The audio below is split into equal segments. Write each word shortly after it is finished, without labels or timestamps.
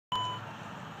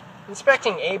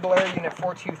Inspecting Abler Unit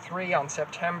 423 on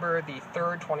September the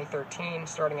 3rd, 2013,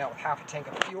 starting out with half a tank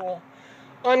of fuel.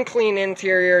 Unclean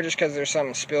interior, just because there's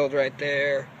something spilled right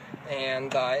there.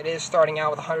 And it is starting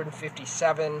out with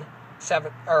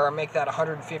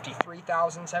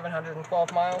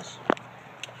 153,712 miles.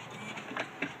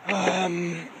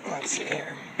 Let's see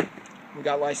here. We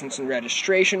got license and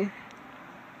registration.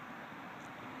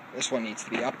 This one needs to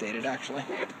be updated, actually.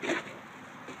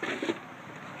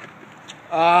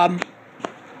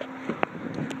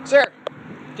 Sir,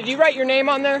 did you write your name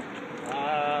on there?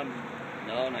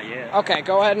 No, not yet. Okay,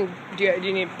 go ahead and do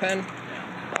you need a pen?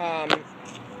 Yeah.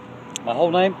 My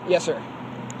whole name? Yes, sir.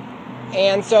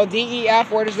 And so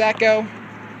DEF, where does that go?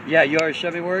 Yeah, you already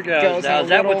showed me where it goes. Goes Now, is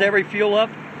that with every fuel up?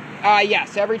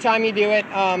 Yes, every time you do it.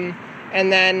 And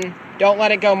then don't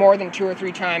let it go more than 2 or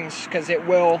 3 times, because it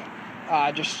will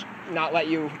just not let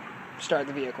you start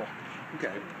the vehicle.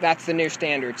 Okay. That's the new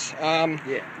standards. Yeah,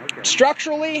 okay.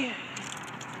 Structurally...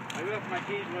 I left my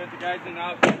keys with the guys in the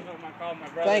office, so I called my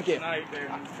brother Thank you. tonight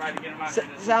and tried to get them out there.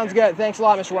 Sounds good. Thanks a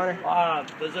lot, Mr. Warner.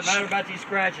 Does it matter about these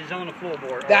scratches on the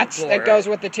floorboard? That goes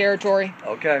with the territory.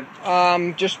 Okay.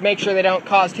 Just make sure they don't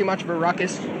cause too much of a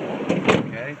ruckus.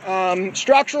 Okay.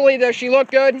 Structurally, does she look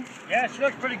good? Yeah, she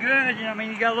looks pretty good. You know, I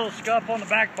mean, you got a little scuff on the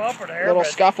back bumper there. Little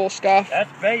scuff.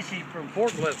 That's basic from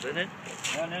forklift, isn't it?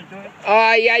 Run into it?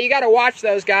 Yeah, you got to watch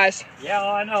those guys. Yeah,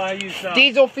 I know. I use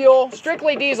diesel fuel,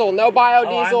 strictly diesel, no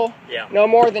biodiesel. Yeah. No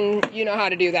more than you know how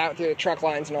to do that through the truck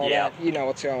lines and all Yep. that. You know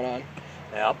what's going on.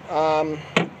 Yep.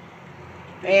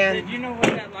 Did you know what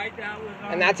that light that was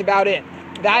on? And that's about it.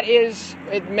 That is,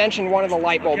 it mentioned one of the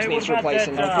light bulbs needs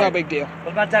replacing. No big deal.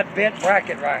 What about that bent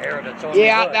bracket right here that's on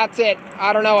Yeah, the hood? that's it.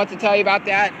 I don't know what to tell you about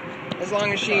that. As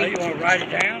long as she... you want to write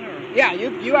it down? Or? Yeah,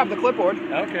 you have the clipboard.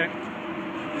 Okay.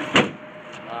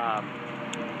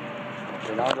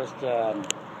 And I'll just...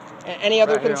 Any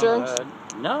other right concerns?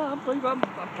 no, I believe I'm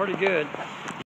pretty good.